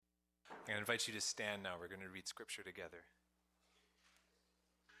I invite you to stand now. We're going to read scripture together.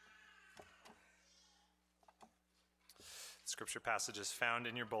 Scripture passage is found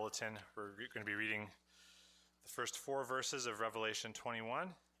in your bulletin. We're going to be reading the first 4 verses of Revelation 21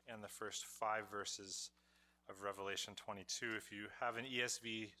 and the first 5 verses of Revelation 22. If you have an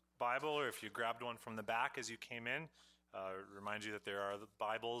ESV Bible or if you grabbed one from the back as you came in, remind you that there are the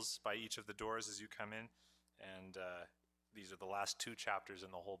Bibles by each of the doors as you come in, and these are the last 2 chapters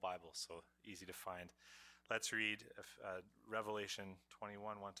in the whole Bible, so easy to find. Let's read Revelation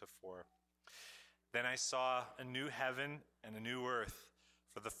 21, 1-4. Then I saw a new heaven and a new earth,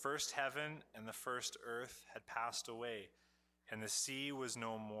 for the first heaven and the first earth had passed away, and the sea was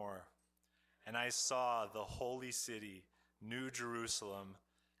no more. And I saw the holy city, New Jerusalem,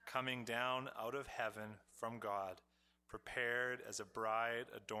 coming down out of heaven from God, prepared as a bride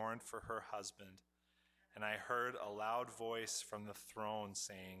adorned for her husband. And I heard a loud voice from the throne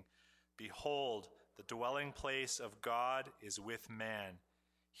saying, "Behold, the dwelling place of God is with man.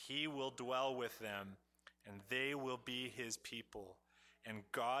 He will dwell with them, and they will be his people,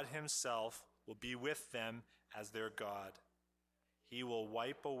 and God himself will be with them as their God. He will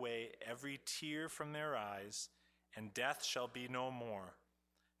wipe away every tear from their eyes, and death shall be no more.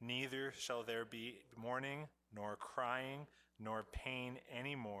 Neither shall there be mourning, nor crying, nor pain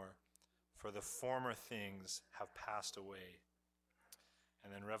any more, for the former things have passed away."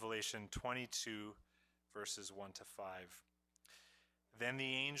 And then Revelation 22, verses 1-5. Then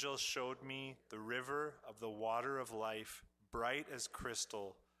the angel showed me the river of the water of life, bright as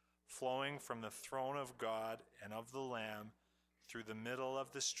crystal, flowing from the throne of God and of the Lamb through the middle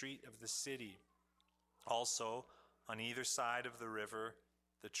of the street of the city. Also, on either side of the river,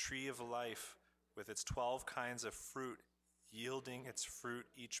 the tree of life with its 12 kinds of fruit, yielding its fruit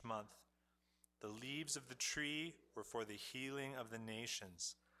each month. The leaves of the tree were for the healing of the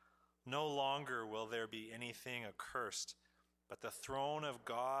nations. No longer will there be anything accursed, but the throne of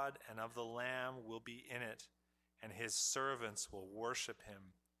God and of the Lamb will be in it, and his servants will worship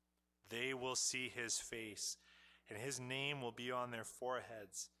him. They will see his face, and his name will be on their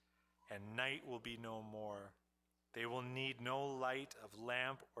foreheads, and night will be no more. They will need no light of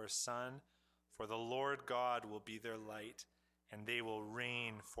lamp or sun, for the Lord God will be their light, and they will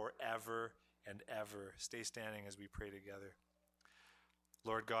reign forever and ever. Stay standing as we pray together.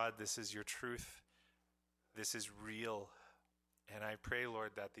 Lord God, this is your truth. This is real. And I pray,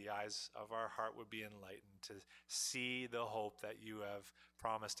 Lord, that the eyes of our heart would be enlightened to see the hope that you have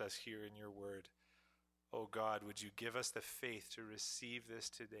promised us here in your word. Oh God, would you give us the faith to receive this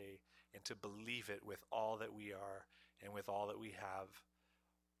today and to believe it with all that we are and with all that we have.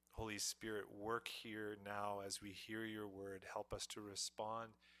 Holy Spirit, work here now as we hear your word. Help us to respond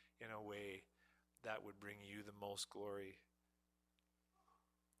in a way that would bring you the most glory.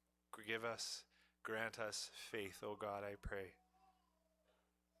 Grant us faith, oh God, I pray.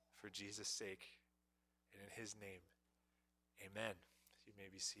 For Jesus' sake and in his name, amen. You may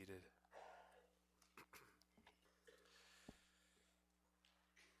be seated.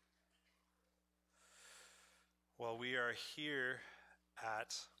 Well, we are here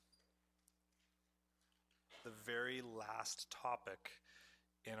at the very last topic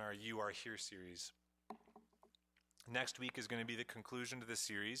in our You Are Here series. Next week is going to be the conclusion to the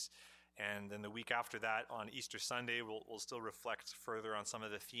series, and then the week after that, on Easter Sunday, we'll still reflect further on some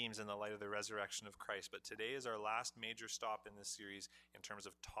of the themes in the light of the resurrection of Christ. But today is our last major stop in this series in terms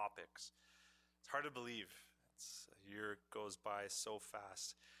of topics. It's hard to believe. A year goes by so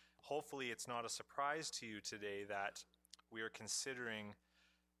fast. Hopefully it's not a surprise to you today that we are considering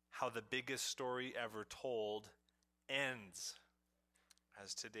how the biggest story ever told ends,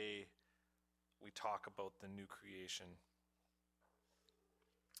 as today we talk about the new creation.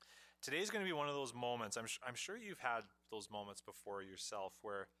 Today's going to be one of those moments, I'm sure you've had those moments before yourself,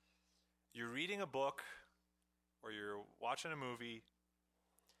 where you're reading a book or you're watching a movie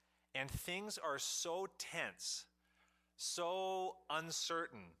and things are so tense, so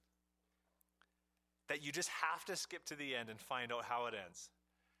uncertain, that you just have to skip to the end and find out how it ends.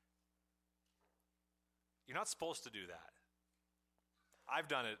 You're not supposed to do that. I've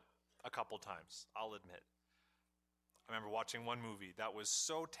done it a couple times, I'll admit. I remember watching one movie that was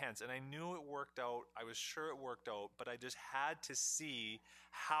so tense, and I knew it worked out. I was sure it worked out, but I just had to see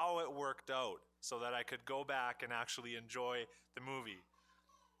how it worked out so that I could go back and actually enjoy the movie.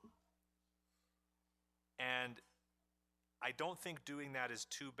 And I don't think doing that is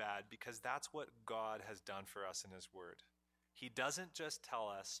too bad, because that's what God has done for us in his word. He doesn't just tell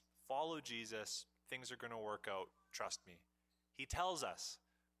us, follow Jesus, things are going to work out, trust me. He tells us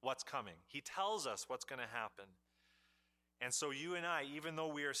what's coming. He tells us what's going to happen. And so you and I, even though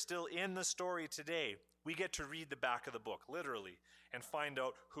we are still in the story today, we get to read the back of the book, literally, and find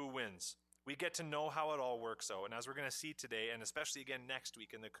out who wins. We get to know how it all works out. And as we're going to see today, and especially again next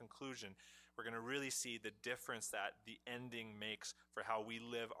week in the conclusion, we're going to really see the difference that the ending makes for how we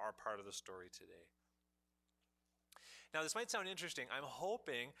live our part of the story today. Now, this might sound interesting. I'm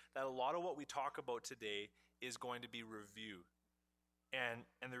hoping that a lot of what we talk about today is going to be review.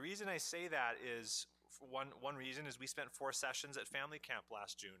 And the reason I say that is, one reason is we spent 4 sessions at family camp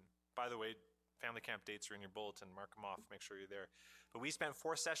last June. By the way, family camp dates are in your bulletin. Mark them off. Make sure you're there. But we spent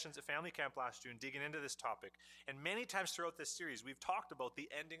 4 sessions at family camp last June digging into this topic. And many times throughout this series, we've talked about the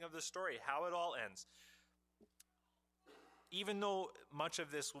ending of the story, how it all ends. Even though much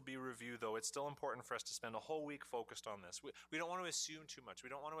of this will be review, though, it's still important for us to spend a whole week focused on this. We don't want to assume too much. We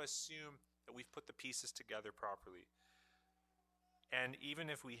don't want to assume that we've put the pieces together properly. And even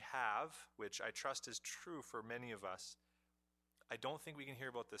if we have, which I trust is true for many of us, I don't think we can hear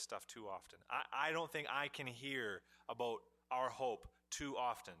about this stuff too often. I don't think I can hear about our hope too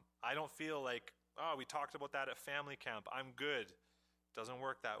often. I don't feel like, oh, we talked about that at family camp, I'm good. Doesn't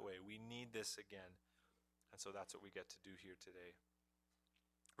work that way. We need this again. And so that's what we get to do here today.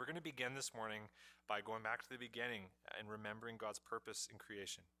 We're going to begin this morning by going back to the beginning and remembering God's purpose in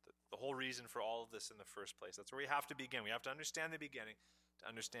creation. The whole reason for all of this in the first place. That's where we have to begin. We have to understand the beginning to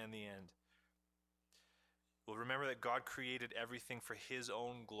understand the end. We'll remember that God created everything for his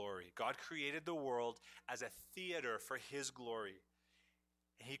own glory. God created the world as a theater for his glory.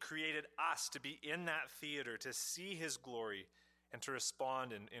 And he created us to be in that theater, to see his glory, and to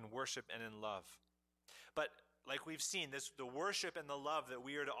respond in worship and in love. But like we've seen, the worship and the love that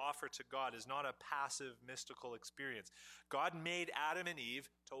we are to offer to God is not a passive, mystical experience. God made Adam and Eve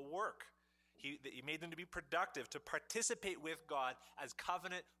to work. He made them to be productive, to participate with God as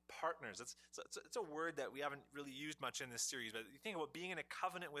covenant partners. It's a word that we haven't really used much in this series, but you think about being in a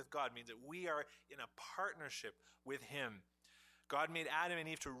covenant with God means that we are in a partnership with him. God made Adam and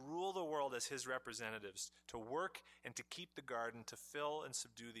Eve to rule the world as his representatives, to work and to keep the garden, to fill and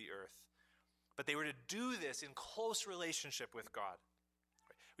subdue the earth. But they were to do this in close relationship with God.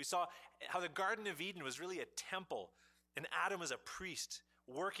 We saw how the Garden of Eden was really a temple, and Adam was a priest,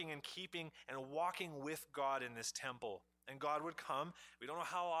 working and keeping and walking with God in this temple. And God would come, we don't know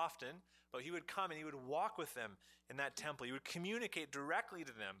how often, but he would come and he would walk with them in that temple. He would communicate directly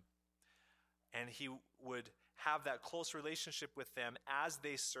to them. And he would have that close relationship with them as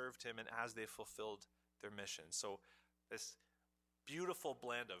they served him and as they fulfilled their mission. So this beautiful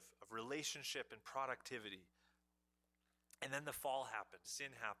blend of relationship and productivity. And then the fall happened,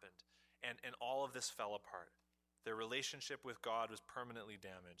 sin happened, and all of this fell apart. Their relationship with God was permanently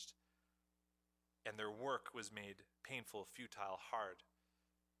damaged. And their work was made painful, futile, hard.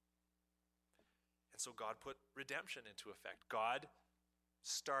 And so God put redemption into effect. God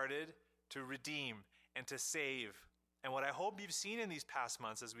started to redeem and to save. And what I hope you've seen in these past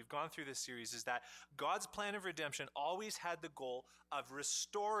months as we've gone through this series is that God's plan of redemption always had the goal of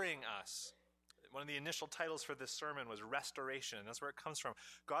restoring us. One of the initial titles for this sermon was Restoration, and that's where it comes from.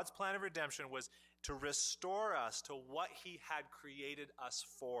 God's plan of redemption was to restore us to what he had created us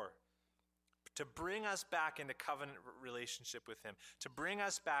for, to bring us back into covenant relationship with him, to bring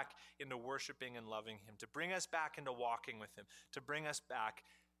us back into worshiping and loving him, to bring us back into walking with him, to bring us back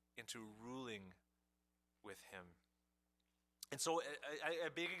into ruling with him. And so a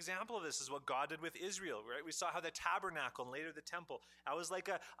big example of this is what God did with Israel, right? We saw how the tabernacle and later the temple, that was like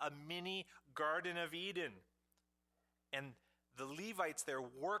a mini Garden of Eden. And the Levites there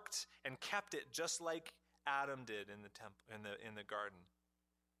worked and kept it just like Adam did in the temple, in the garden.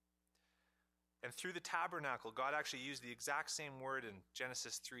 And through the tabernacle, God actually used the exact same word in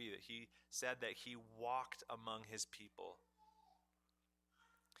Genesis 3 that he said that he walked among his people.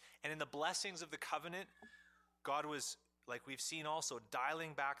 And in the blessings of the covenant, God was, like we've seen also,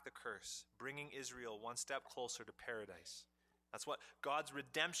 dialing back the curse, bringing Israel one step closer to paradise. That's what God's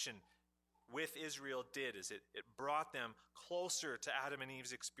redemption with Israel did, is it brought them closer to Adam and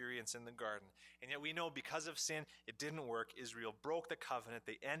Eve's experience in the garden. And yet we know because of sin, it didn't work. Israel broke the covenant.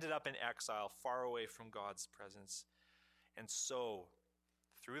 They ended up in exile, far away from God's presence. And so,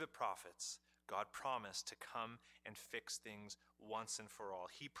 through the prophets, God promised to come and fix things once and for all.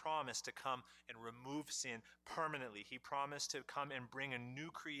 He promised to come and remove sin permanently. He promised to come and bring a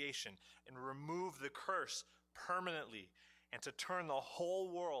new creation and remove the curse permanently, and to turn the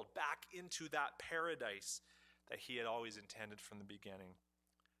whole world back into that paradise that he had always intended from the beginning.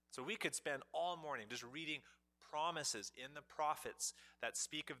 So we could spend all morning just reading promises in the prophets that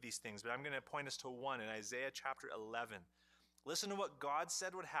speak of these things, but I'm going to point us to one in Isaiah chapter 11. Listen to what God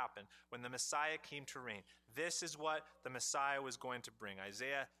said would happen when the Messiah came to reign. This is what the Messiah was going to bring.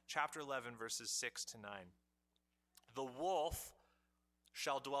 Isaiah chapter 11, verses 6 to 9. The wolf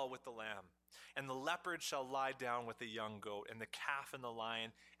shall dwell with the lamb, and the leopard shall lie down with the young goat, and the calf and the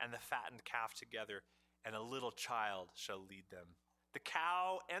lion and the fattened calf together, and a little child shall lead them. The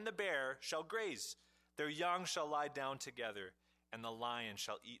cow and the bear shall graze, their young shall lie down together, and the lion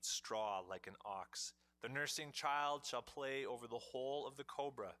shall eat straw like an ox. The nursing child shall play over the hole of the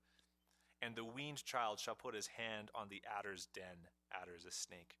cobra, and the weaned child shall put his hand on the adder's den. Adder is a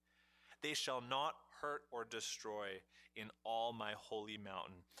snake. They shall not hurt or destroy in all my holy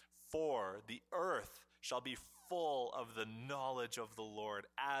mountain, for the earth shall be full of the knowledge of the Lord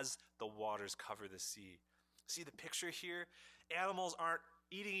as the waters cover the sea. See the picture here? Animals aren't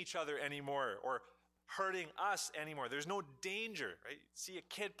eating each other anymore or hurting us anymore. There's no danger, right? See a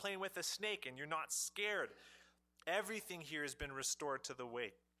kid playing with a snake and you're not scared. Everything here has been restored to the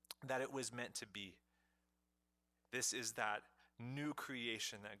way that it was meant to be. This is that new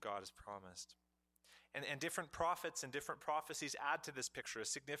creation that God has promised. And different prophets and different prophecies add to this picture. A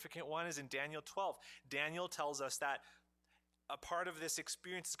significant one is in Daniel 12. Daniel tells us that a part of this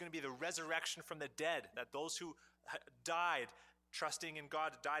experience is going to be the resurrection from the dead, that those who died trusting in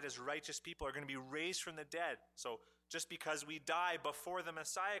God, died as righteous people, are going to be raised from the dead. So just because we die before the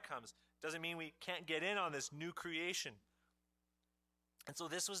Messiah comes doesn't mean we can't get in on this new creation. And so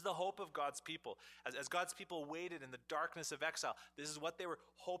this was the hope of God's people. As God's people waited in the darkness of exile, this is what they were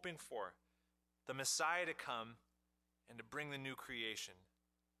hoping for. The Messiah to come and to bring the new creation.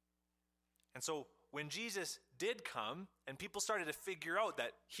 And so when Jesus did come and people started to figure out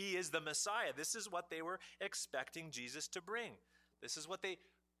that he is the Messiah, this is what they were expecting Jesus to bring. This is what they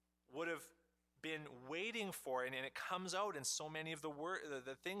would have been waiting for, and it comes out in so many of the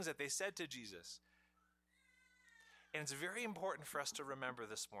things that they said to Jesus. And it's very important for us to remember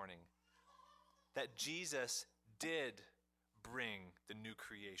this morning that Jesus did bring the new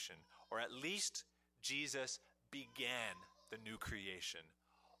creation, or at least Jesus began the new creation,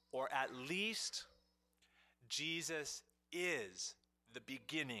 or at least Jesus is the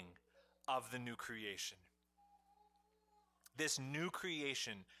beginning of the new creation. This new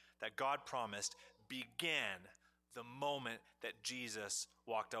creation that God promised began the moment that Jesus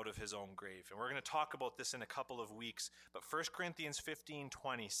walked out of his own grave. And we're going to talk about this in a couple of weeks. But 1 Corinthians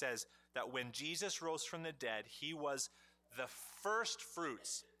 15:20 says that when Jesus rose from the dead, he was the first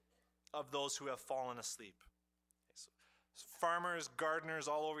fruits of those who have fallen asleep. So farmers, gardeners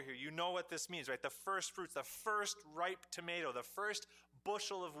all over here, you know what this means, right? The first fruits, the first ripe tomato, the first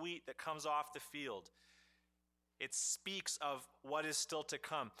bushel of wheat that comes off the field. It speaks of what is still to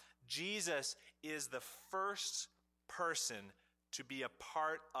come. Jesus is the first person to be a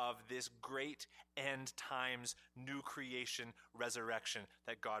part of this great end times new creation resurrection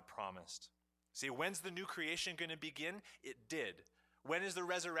that God promised. See, when's the new creation going to begin? It did. When is the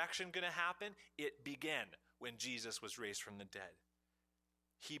resurrection going to happen? It began when Jesus was raised from the dead.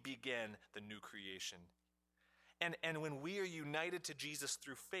 He began the new creation. And when we are united to Jesus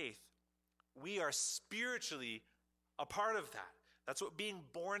through faith, we are spiritually a part of that. That's what being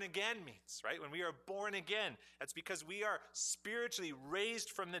born again means, right? When we are born again, that's because we are spiritually raised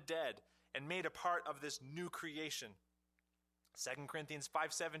from the dead and made a part of this new creation. 2 Corinthians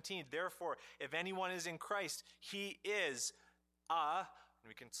 5:17, therefore, if anyone is in Christ, he is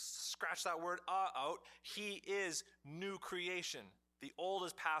we can scratch that word out, he is new creation. The old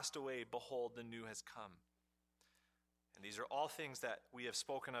has passed away, behold, the new has come. And these are all things that we have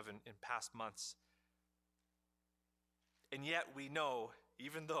spoken of in past months. And yet we know,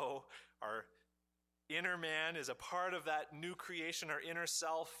 even though our inner man is a part of that new creation, our inner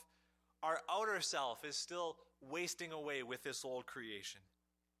self, our outer self is still wasting away with this old creation.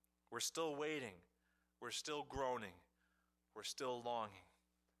 We're still waiting. We're still groaning. We're still longing.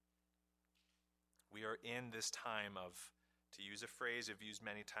 We are in this time of, to use a phrase I've used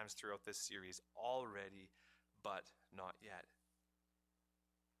many times throughout this series, already, but not yet.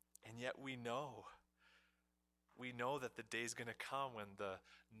 And yet we know that the day is going to come when the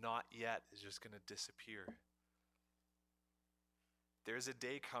not yet is just going to disappear. There's a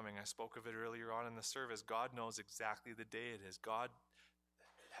day coming. I spoke of it earlier on in the service. God knows exactly the day it is. God,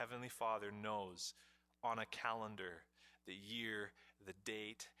 Heavenly Father, knows on a calendar the year, the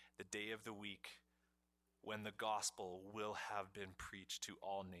date, the day of the week when the gospel will have been preached to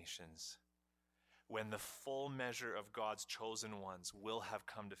all nations. When the full measure of God's chosen ones will have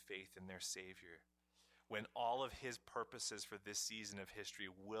come to faith in their Savior. When all of his purposes for this season of history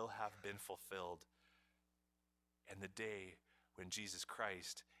will have been fulfilled. And the day when Jesus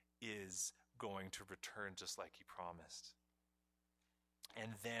Christ is going to return just like he promised.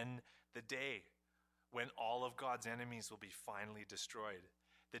 And then the day when all of God's enemies will be finally destroyed.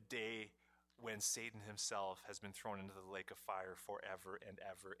 The day when Satan himself has been thrown into the lake of fire forever and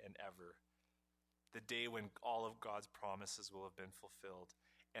ever and ever. The day when all of God's promises will have been fulfilled.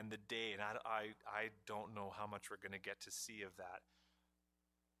 And the day, and I don't know how much we're going to get to see of that.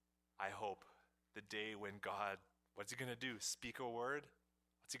 I hope the day when God, what's he going to do? Speak a word?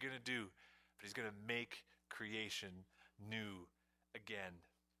 What's he going to do? But he's going to make creation new again.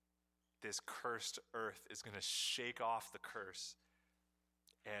 This cursed earth is going to shake off the curse,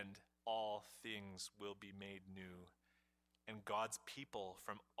 and all things will be made new. And God's people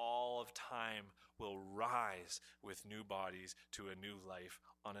from all of time will rise with new bodies to a new life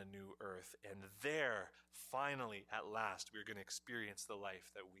on a new earth. And there, finally, at last, we're going to experience the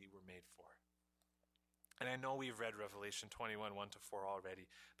life that we were made for. And I know we've read Revelation 21, 1-4 already,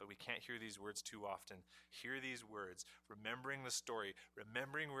 but we can't hear these words too often. Hear these words, remembering the story,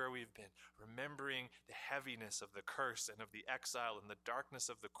 remembering where we've been, remembering the heaviness of the curse and of the exile and the darkness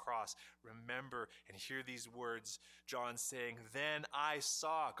of the cross. Remember and hear these words, John saying, "Then I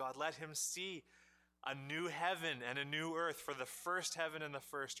saw," God let him see, "a new heaven and a new earth, for the first heaven and the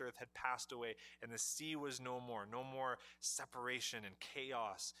first earth had passed away, and the sea was no more." No more separation and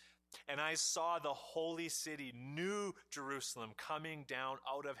chaos. "And I saw the holy city, New Jerusalem, coming down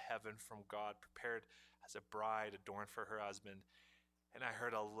out of heaven from God, prepared as a bride adorned for her husband. And I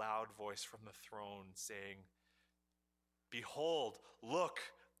heard a loud voice from the throne saying, 'Behold,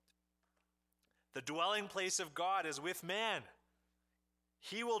 look, the dwelling place of God is with man.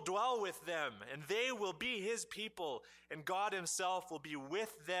 He will dwell with them, and they will be his people, and God himself will be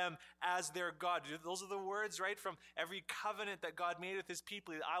with them as their God.'" Those are the words, right, from every covenant that God made with his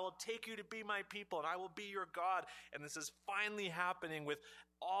people. "I will take you to be my people, and I will be your God." And this is finally happening with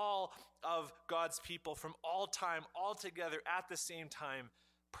all of God's people from all time, all together at the same time.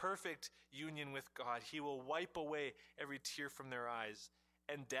 Perfect union with God. He will wipe away every tear from their eyes,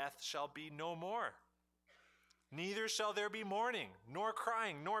 and death shall be no more. Neither shall there be mourning, nor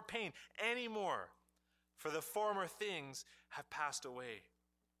crying, nor pain anymore, for the former things have passed away.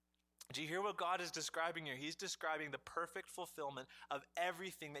 Do you hear what God is describing here? He's describing the perfect fulfillment of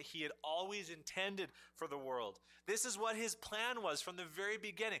everything that he had always intended for the world. This is what his plan was from the very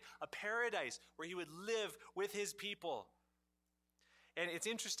beginning, a paradise where he would live with his people. And it's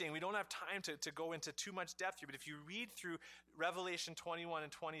interesting, we don't have time to go into too much depth here, but if you read through Revelation 21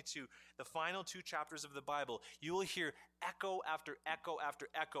 and 22, the final two chapters of the Bible, you will hear echo after echo after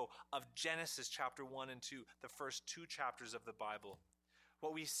echo of Genesis chapter 1 and 2, the first two chapters of the Bible.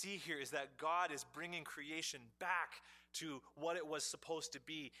 What we see here is that God is bringing creation back to what it was supposed to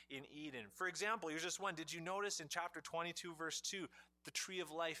be in Eden. For example, here's just one. Did you notice in chapter 22, verse 2, the tree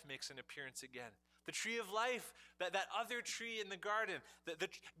of life makes an appearance again? The tree of life, that other tree in the garden.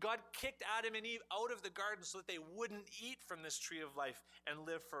 God kicked Adam and Eve out of the garden so that they wouldn't eat from this tree of life and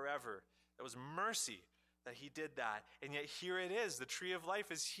live forever. It was mercy that he did that. And yet here it is. The tree of life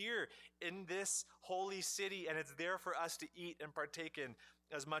is here in this holy city, and it's there for us to eat and partake in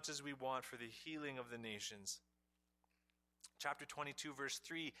as much as we want for the healing of the nations. Chapter 22, verse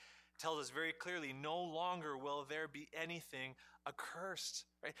 3 tells us very clearly, no longer will there be anything accursed.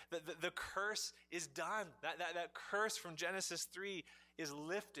 Right? The curse is done. That curse from Genesis 3 is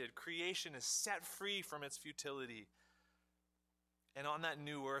lifted. Creation is set free from its futility. And on that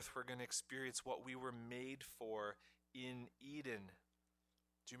new earth, we're going to experience what we were made for in Eden.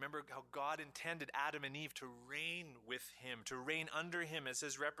 Do you remember how God intended Adam and Eve to reign with him, to reign under him as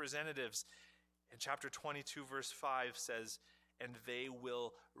his representatives? And chapter 22, verse 5 says, "And they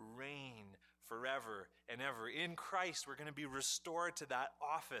will reign forever and ever." In Christ, we're going to be restored to that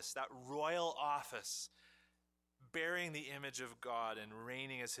office, that royal office, bearing the image of God and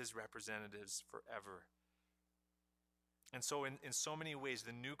reigning as his representatives forever. And so in so many ways,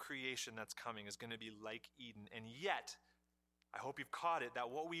 the new creation that's coming is going to be like Eden. And yet, I hope you've caught it, that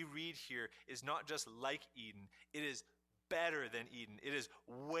what we read here is not just like Eden, it is better than Eden. It is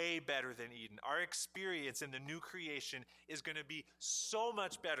way better than Eden. Our experience in the new creation is going to be so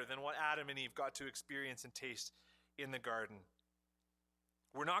much better than what Adam and Eve got to experience and taste in the garden.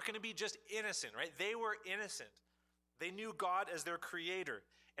 We're not going to be just innocent, right? They were innocent. They knew God as their creator,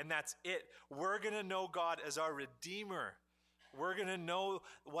 and that's it. We're going to know God as our Redeemer. We're going to know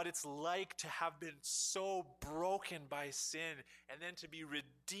what it's like to have been so broken by sin and then to be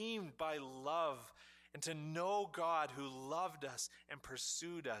redeemed by love, and to know God who loved us and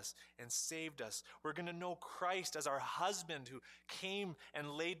pursued us and saved us. We're going to know Christ as our husband who came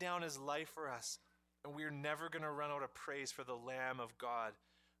and laid down his life for us. And we're never going to run out of praise for the Lamb of God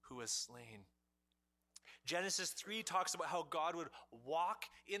who was slain. Genesis 3 talks about how God would walk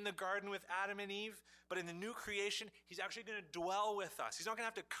in the garden with Adam and Eve, but in the new creation, he's actually going to dwell with us. He's not going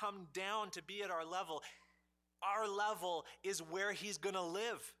to have to come down to be at our level. Our level is where he's going to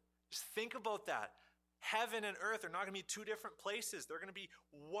live. Just think about that. Heaven and earth are not going to be two different places. They're going to be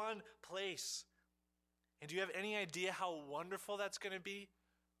one place. And do you have any idea how wonderful that's going to be?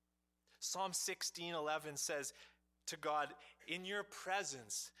 Psalm 16:11 says to God, in your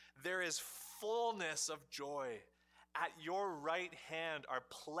presence, there is fullness of joy. At your right hand are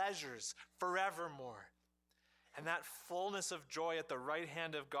pleasures forevermore. And that fullness of joy at the right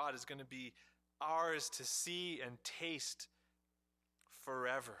hand of God is going to be ours to see and taste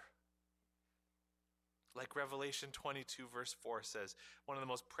forever. Like Revelation 22 verse 4 says, one of the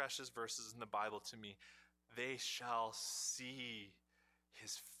most precious verses in the Bible to me, they shall see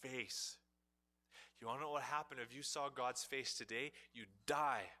his face. You want to know what happened if you saw God's face today? You'd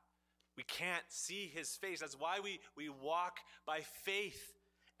die. We can't see his face. That's why we walk by faith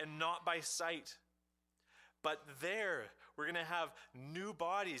and not by sight. But there, we're going to have new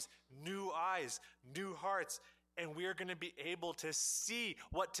bodies, new eyes, new hearts, and we're going to be able to see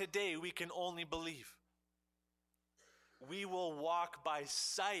what today we can only believe. We will walk by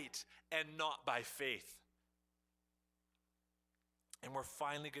sight and not by faith. And we're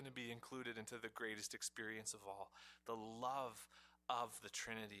finally going to be included into the greatest experience of all, the love of the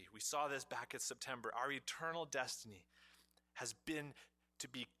Trinity. We saw this back in September. Our eternal destiny has been to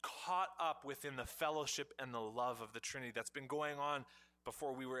be caught up within the fellowship and the love of the Trinity that's been going on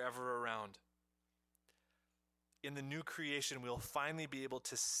before we were ever around. In the new creation, we'll finally be able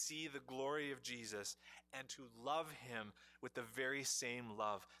to see the glory of Jesus and to love him with the very same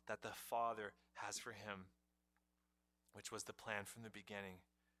love that the Father has for him, which was the plan from the beginning.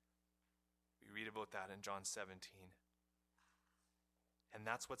 We read about that in John 17. And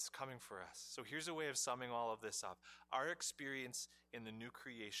that's what's coming for us. So here's a way of summing all of this up. Our experience in the new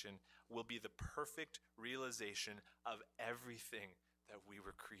creation will be the perfect realization of everything that we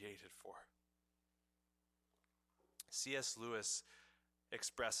were created for. C.S. Lewis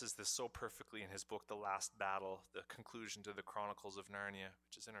expresses this so perfectly in his book, The Last Battle, the conclusion to the Chronicles of Narnia,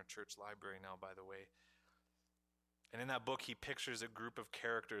 which is in our church library now, by the way. And in that book, he pictures a group of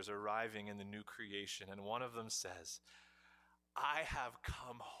characters arriving in the new creation, and one of them says, I have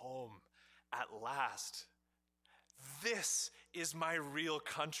come home at last. This is my real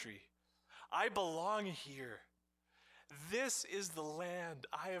country. I belong here. This is the land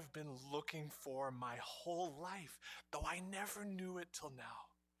I have been looking for my whole life, though I never knew it till now.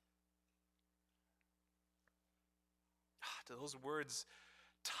 Do those words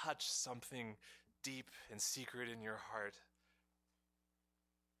touch something deep and secret in your heart?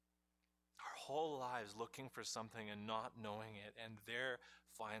 Our whole lives looking for something and not knowing it, and there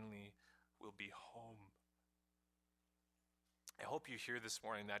finally will be home. I hope you hear this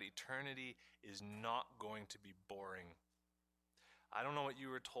morning that eternity is not going to be boring. I don't know what you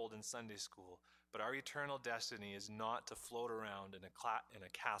were told in Sunday school, but our eternal destiny is not to float around in a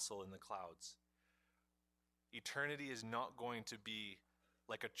castle in the clouds. Eternity is not going to be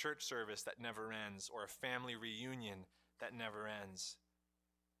like a church service that never ends or a family reunion that never ends.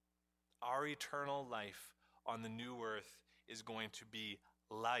 Our eternal life on the new earth is going to be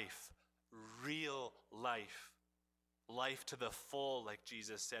life, real life. Life to the full, like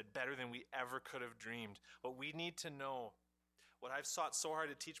Jesus said, better than we ever could have dreamed. What we need to know, what I've sought so hard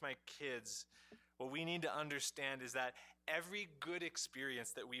to teach my kids, what we need to understand is that every good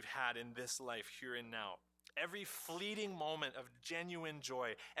experience that we've had in this life here and now, every fleeting moment of genuine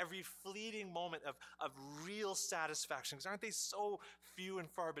joy, every fleeting moment of real satisfaction, because aren't they so few and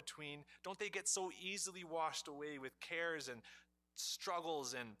far between? Don't they get so easily washed away with cares and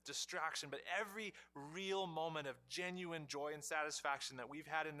struggles and distraction? But every real moment of genuine joy and satisfaction that we've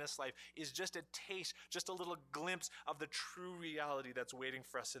had in this life is just a taste, just a little glimpse of the true reality that's waiting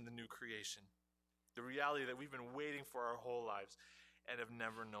for us in the new creation. The reality that we've been waiting for our whole lives and have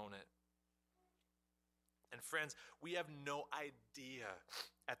never known it. And friends, we have no idea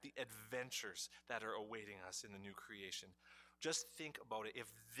at the adventures that are awaiting us in the new creation. Just think about it.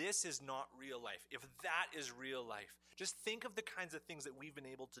 If this is not real life, if that is real life, just think of the kinds of things that we've been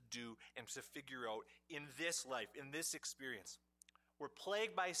able to do and to figure out in this life, in this experience. We're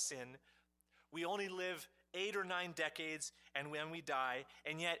plagued by sin. We only live 8 or 9 decades, and when we die,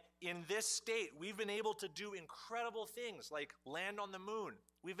 and yet in this state, we've been able to do incredible things like land on the moon.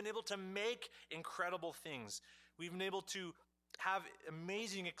 We've been able to make incredible things. We've been able to have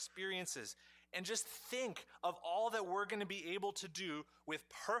amazing experiences. And just think of all that we're going to be able to do with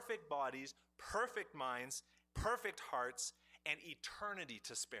perfect bodies, perfect minds, perfect hearts, and eternity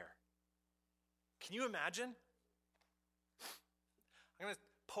to spare. Can you imagine? I'm going to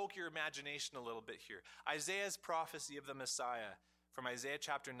poke your imagination a little bit here. Isaiah's prophecy of the Messiah from Isaiah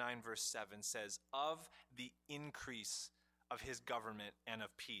chapter 9, verse 7 says, "Of the increase of his government and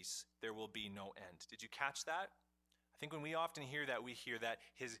of peace, there will be no end." Did you catch that? I think when we often hear that, we hear that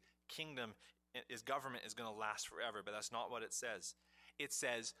his kingdom, his government is going to last forever, but that's not what it says. It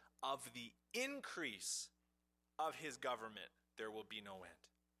says, "Of the increase of his government, there will be no end."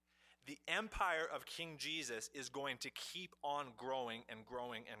 The empire of King Jesus is going to keep on growing and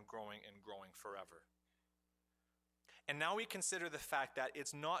growing and growing and growing forever. And now we consider the fact that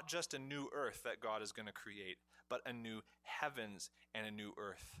it's not just a new earth that God is going to create, but a new heavens and a new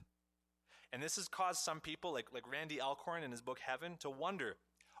earth. And this has caused some people, like Randy Alcorn in his book Heaven, to wonder,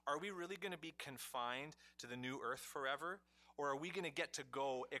 are we really going to be confined to the new earth forever? Or are we going to get to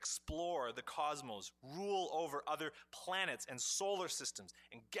go explore the cosmos, rule over other planets and solar systems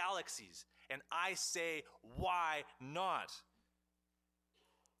and galaxies? And I say, why not?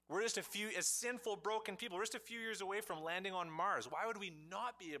 We're just as sinful, broken people, we're just a few years away from landing on Mars. Why would we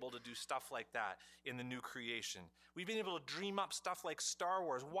not be able to do stuff like that in the new creation? We've been able to dream up stuff like Star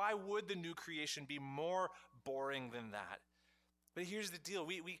Wars. Why would the new creation be more boring than that? But here's the deal.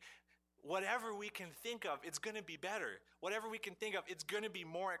 Whatever we can think of, it's going to be better. Whatever we can think of, it's going to be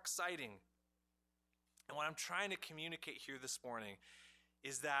more exciting. And what I'm trying to communicate here this morning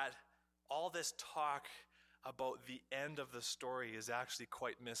is that all this talk about the end of the story is actually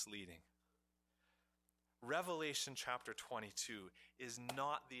quite misleading. Revelation chapter 22 is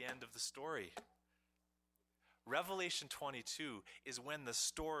not the end of the story. Revelation 22 is when the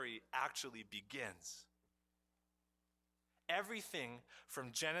story actually begins. Everything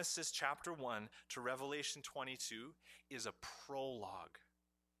from Genesis chapter 1 to Revelation 22 is a prologue.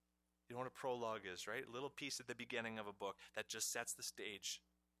 You know what a prologue is, right? A little piece at the beginning of a book that just sets the stage.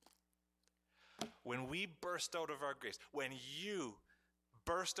 When we burst out of our graves, when you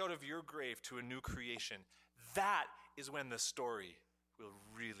burst out of your grave to a new creation, that is when the story will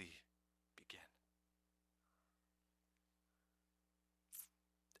really begin.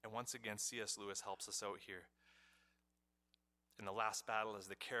 And once again, C.S. Lewis helps us out here. In the last battle, as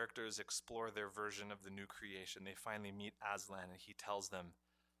the characters explore their version of the new creation, they finally meet Aslan, and he tells them,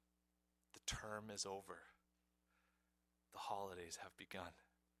 the term is over. The holidays have begun.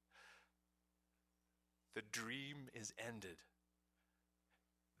 The dream is ended.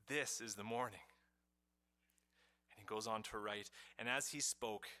 This is the morning. And he goes on to write, and as he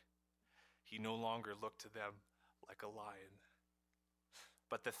spoke, he no longer looked to them like a lion.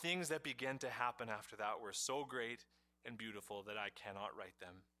 But the things that began to happen after that were so great and beautiful that I cannot write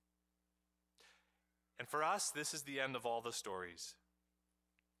them. And for us, this is the end of all the stories.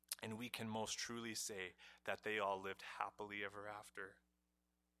 And we can most truly say that they all lived happily ever after.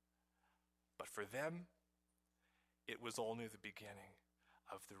 But for them, it was only the beginning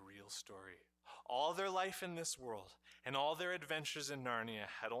of the real story. All their life in this world and all their adventures in Narnia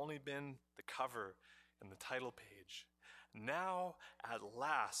had only been the cover and the title page. Now, at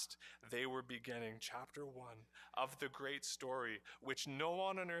last, they were beginning chapter 1 of the great story, which no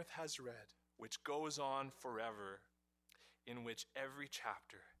one on earth has read, which goes on forever, in which every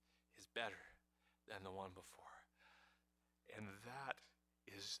chapter is better than the one before. And that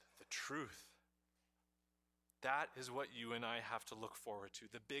is the truth. That is what you and I have to look forward to.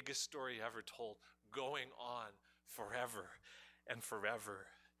 The biggest story ever told, going on forever and forever.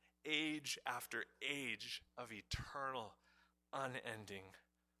 Age after age of eternal, unending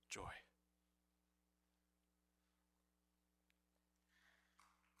joy.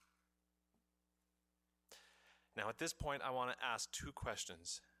 Now, at this point, I want to ask two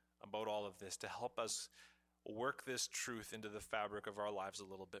questions about all of this to help us work this truth into the fabric of our lives a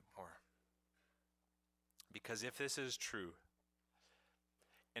little bit more. Because if this is true,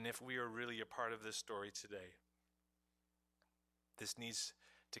 and if we are really a part of this story today, this needs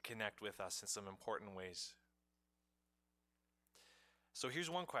to connect with us in some important ways. So here's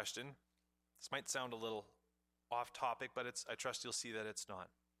one question. This might sound a little off topic, but I trust you'll see that it's not.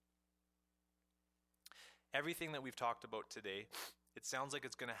 Everything that we've talked about today, it sounds like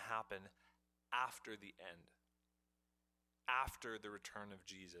it's going to happen after the end, after the return of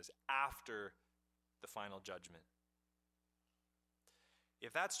Jesus, after the final judgment.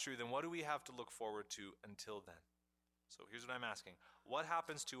 If that's true, then what do we have to look forward to until then? So here's what I'm asking. What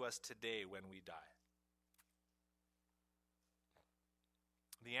happens to us today when we die?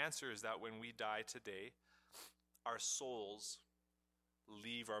 The answer is that when we die today, our souls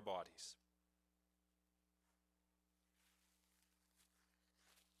leave our bodies.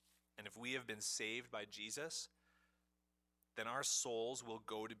 And if we have been saved by Jesus, then our souls will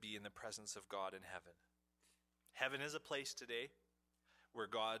go to be in the presence of God in heaven. Heaven is a place today where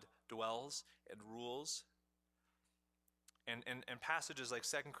God dwells and rules. And passages like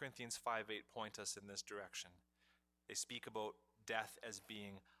 2 Corinthians 5:8 point us in this direction. They speak about death as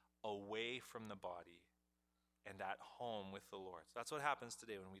being away from the body and at home with the Lord. So that's what happens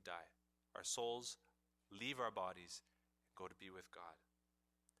today when we die. Our souls leave our bodies and go to be with God.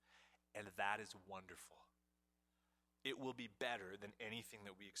 And that is wonderful. It will be better than anything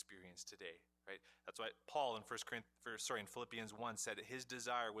that we experience today, right? That's why Paul in Philippians 1 said that his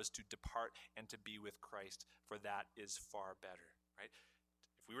desire was to depart and to be with Christ, for that is far better, right?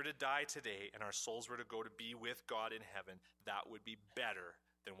 If we were to die today and our souls were to go to be with God in heaven, that would be better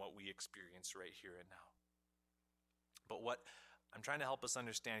than what we experience right here and now. But what I'm trying to help us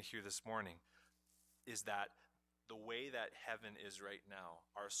understand here this morning is that the way that heaven is right now,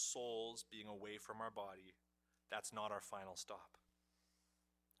 our souls being away from our body, that's not our final stop.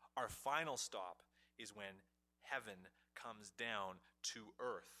 Our final stop is when heaven comes down to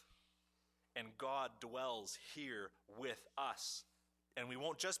earth and God dwells here with us. And we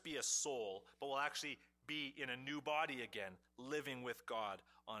won't just be a soul, but we'll actually be in a new body again, living with God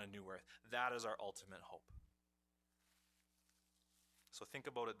on a new earth. That is our ultimate hope. So think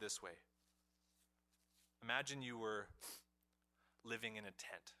about it this way. Imagine you were living in a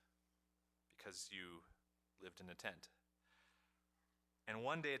tent because you lived in a tent. And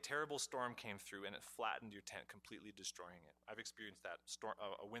one day a terrible storm came through and it flattened your tent, completely destroying it. I've experienced that.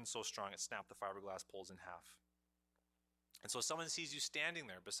 A wind so strong it snapped the fiberglass poles in half. And so someone sees you standing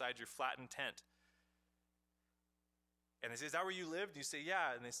there beside your flattened tent. And they say, "Is that where you lived?" You say,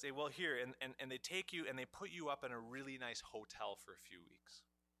 "Yeah." And they say, "Well, here." And they take you and they put you up in a really nice hotel for a few weeks.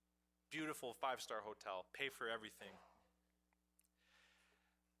 Beautiful 5-star hotel, pay for everything.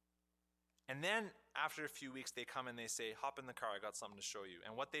 And then after a few weeks, they come and they say, "Hop in the car, I got something to show you."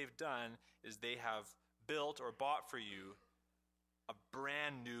 And what they've done is they have built or bought for you a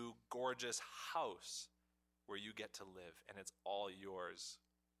brand new, gorgeous house where you get to live, and it's all yours.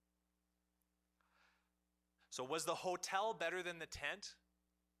 So was the hotel better than the tent?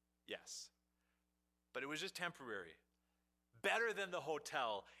 Yes. But it was just temporary. Better than the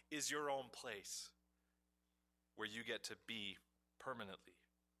hotel is your own place where you get to be permanently.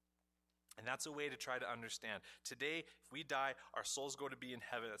 And that's a way to try to understand. Today, if we die, our souls go to be in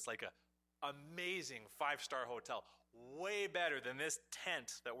heaven. It's like an amazing 5-star hotel. Way better than this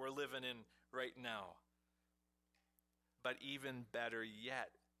tent that we're living in right now. But even better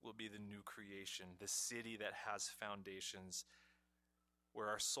yet will be the new creation, the city that has foundations, where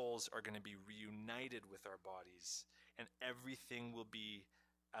our souls are going to be reunited with our bodies, and everything will be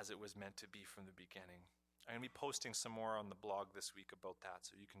as it was meant to be from the beginning. I'm going to be posting some more on the blog this week about that,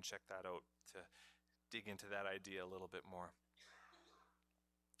 so you can check that out to dig into that idea a little bit more.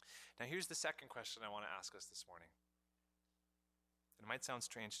 Now, here's the second question I want to ask us this morning. It might sound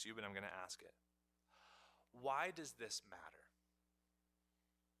strange to you, but I'm going to ask it. Why does this matter?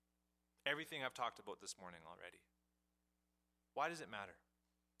 Everything I've talked about this morning already. Why does it matter?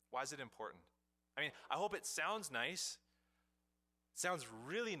 Why is it important? I mean, I hope it sounds nice. It sounds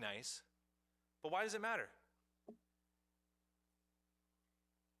really nice. But why does it matter?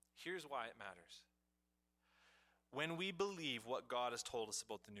 Here's why it matters. When we believe what God has told us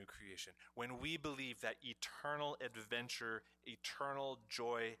about the new creation, when we believe that eternal adventure, eternal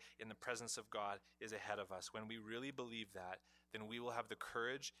joy in the presence of God is ahead of us, when we really believe that, then we will have the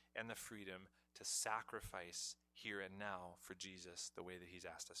courage and the freedom to sacrifice here and now for Jesus the way that he's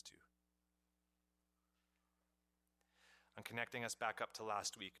asked us to. I'm connecting us back up to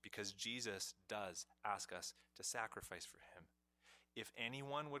last week because Jesus does ask us to sacrifice for him. If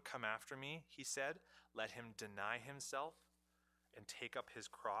anyone would come after me, he said, let him deny himself and take up his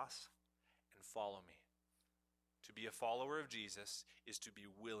cross and follow me. To be a follower of Jesus is to be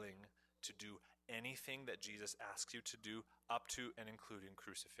willing to do anything that Jesus asks you to do, up to and including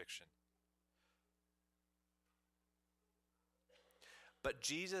crucifixion. But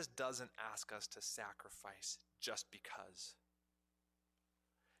Jesus doesn't ask us to sacrifice just because.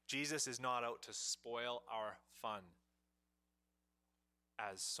 Jesus is not out to spoil our fun,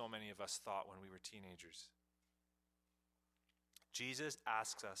 as so many of us thought when we were teenagers. Jesus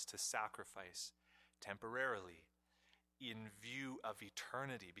asks us to sacrifice temporarily in view of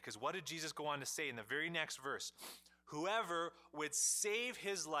eternity. Because what did Jesus go on to say in the very next verse? Whoever would save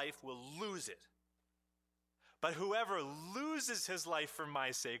his life will lose it. But whoever loses his life for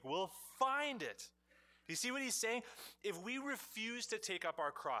my sake will find it. Do you see what he's saying? If we refuse to take up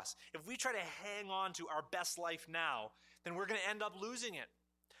our cross, if we try to hang on to our best life now, then we're going to end up losing it.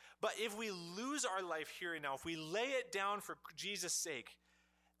 But if we lose our life here and now, if we lay it down for Jesus' sake,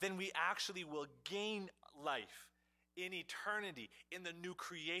 then we actually will gain life in eternity, in the new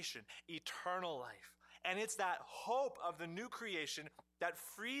creation, eternal life. And it's that hope of the new creation that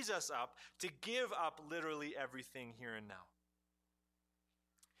frees us up to give up literally everything here and now.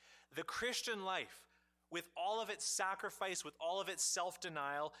 The Christian life, with all of its sacrifice, with all of its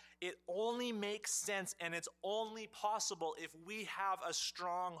self-denial, it only makes sense and it's only possible if we have a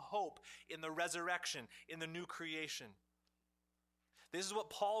strong hope in the resurrection, in the new creation. This is what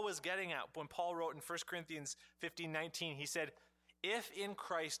Paul was getting at when Paul wrote in 1 Corinthians 15:19. He said, if in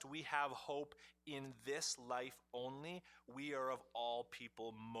Christ we have hope in this life only, we are of all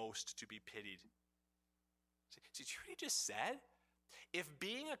people most to be pitied. Did you hear what he just said? If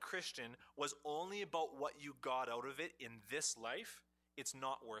being a Christian was only about what you got out of it in this life, it's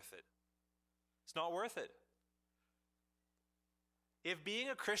not worth it. It's not worth it. If being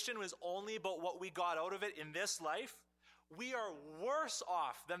a Christian was only about what we got out of it in this life, we are worse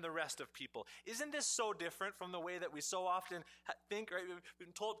off than the rest of people. Isn't this so different from the way that we so often think, right? We've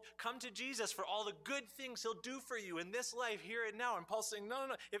been told, come to Jesus for all the good things he'll do for you in this life, here and now. And Paul's saying,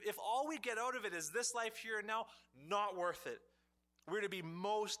 no. If all we get out of it is this life here and now, not worth it. We're to be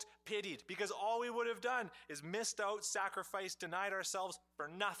most pitied because all we would have done is missed out, sacrificed, denied ourselves for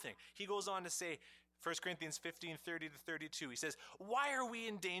nothing. He goes on to say, 1 Corinthians 15:30-32, he says, why are we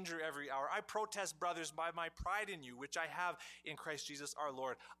in danger every hour? I protest, brothers, by my pride in you, which I have in Christ Jesus our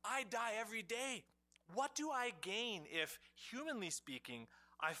Lord. I die every day. What do I gain if, humanly speaking,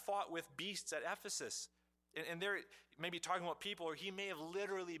 I fought with beasts at Ephesus? And they're maybe talking about people, or he may have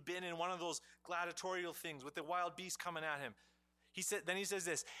literally been in one of those gladiatorial things with the wild beasts coming at him. Then he says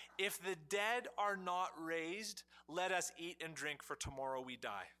this, if the dead are not raised, let us eat and drink, for tomorrow we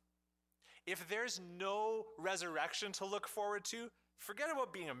die. If there's no resurrection to look forward to, forget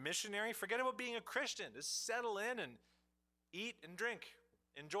about being a missionary, forget about being a Christian. Just settle in and eat and drink.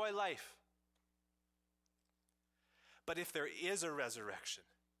 Enjoy life. But if there is a resurrection,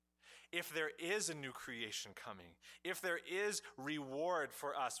 if there is a new creation coming, if there is reward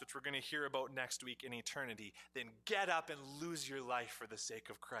for us, which we're going to hear about next week in eternity, then get up and lose your life for the sake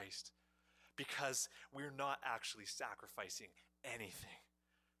of Christ, because we're not actually sacrificing anything.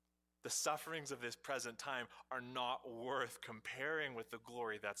 The sufferings of this present time are not worth comparing with the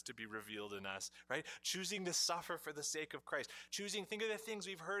glory that's to be revealed in us, right? Choosing to suffer for the sake of Christ. Think of the things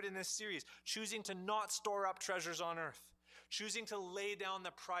we've heard in this series. Choosing to not store up treasures on earth. Choosing to lay down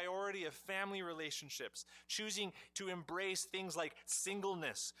the priority of family relationships. Choosing to embrace things like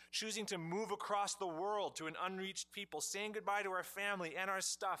singleness. Choosing to move across the world to an unreached people. Saying goodbye to our family and our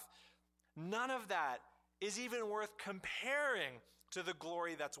stuff. None of that is even worth comparing to the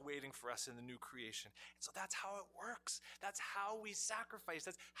glory that's waiting for us in the new creation. And so that's how it works. That's how we sacrifice.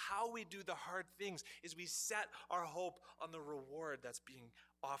 That's how we do the hard things, is we set our hope on the reward that's being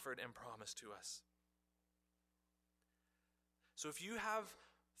offered and promised to us. So if you have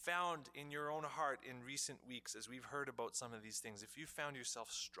found in your own heart in recent weeks, as we've heard about some of these things, if you found yourself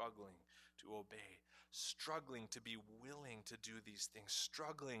struggling to obey, struggling to be willing to do these things,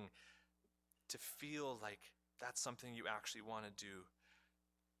 struggling to feel like that's something you actually want to do,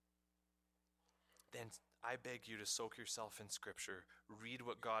 then I beg you to soak yourself in Scripture, read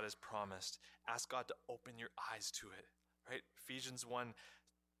what God has promised, ask God to open your eyes to it, right? Ephesians 1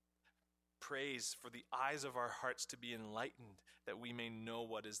 prays for the eyes of our hearts to be enlightened, that we may know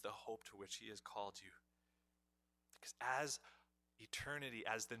what is the hope to which he has called you. Because as eternity,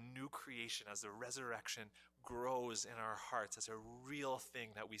 as the new creation, as the resurrection grows in our hearts as a real thing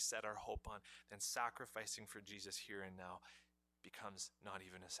that we set our hope on, then sacrificing for Jesus here and now becomes not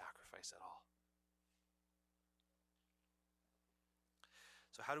even a sacrifice at all.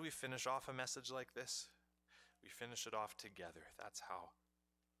 So how do we finish off a message like this? We finish it off together. That's how.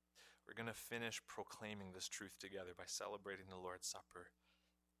 We're going to finish proclaiming this truth together by celebrating the Lord's Supper.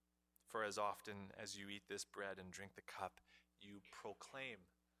 For as often as you eat this bread and drink the cup, you proclaim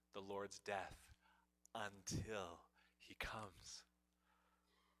the Lord's death until he comes.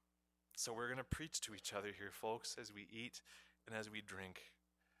 So we're going to preach to each other here, folks, as we eat and as we drink.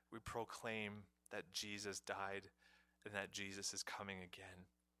 We proclaim that Jesus died and that Jesus is coming again.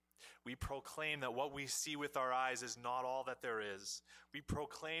 We proclaim that what we see with our eyes is not all that there is. We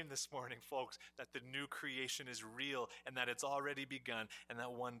proclaim this morning, folks, that the new creation is real and that it's already begun and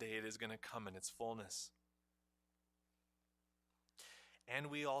that one day it is going to come in its fullness. And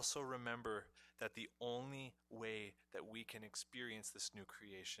we also remember that the only way that we can experience this new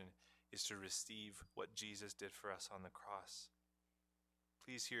creation is to receive what Jesus did for us on the cross.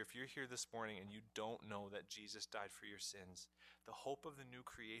 Please hear, if you're here this morning and you don't know that Jesus died for your sins, The hope of the new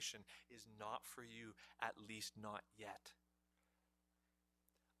creation is not for you, at least not yet.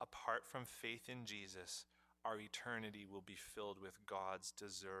 Apart from faith in Jesus, our eternity will be filled with God's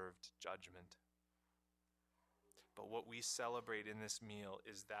deserved judgment. But what we celebrate in this meal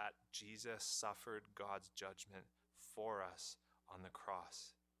is that Jesus suffered God's judgment for us on the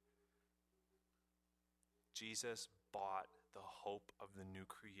cross. Jesus bought the hope of the new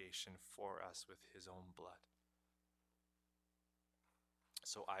creation for us with his own blood.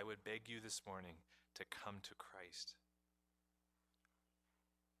 So I would beg you this morning to come to Christ,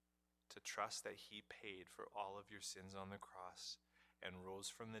 to trust that he paid for all of your sins on the cross and rose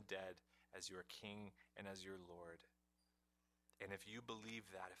from the dead as your King and as your Lord. And if you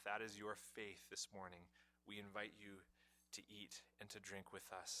believe that, if that is your faith this morning, we invite you to eat and to drink with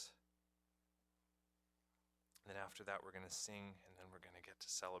us. And then after that, we're going to sing, and then we're going to get to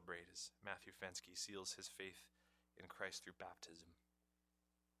celebrate as Matthew Fensky seals his faith in Christ through baptism.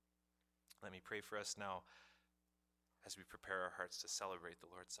 Let me pray for us now as we prepare our hearts to celebrate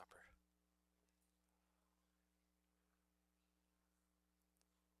the Lord's Supper.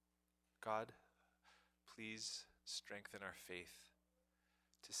 God, please strengthen our faith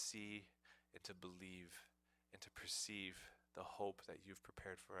to see and to believe and to perceive the hope that you've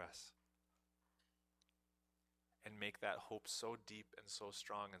prepared for us. And make that hope so deep and so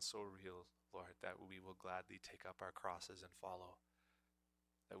strong and so real, Lord, that we will gladly take up our crosses and follow.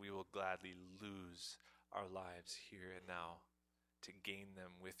 That we will gladly lose our lives here and now to gain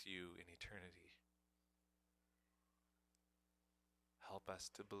them with you in eternity. Help us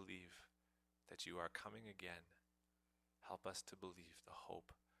to believe that you are coming again. Help us to believe the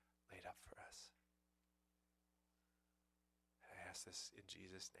hope laid up for us. I ask this in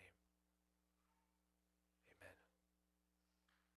Jesus' name.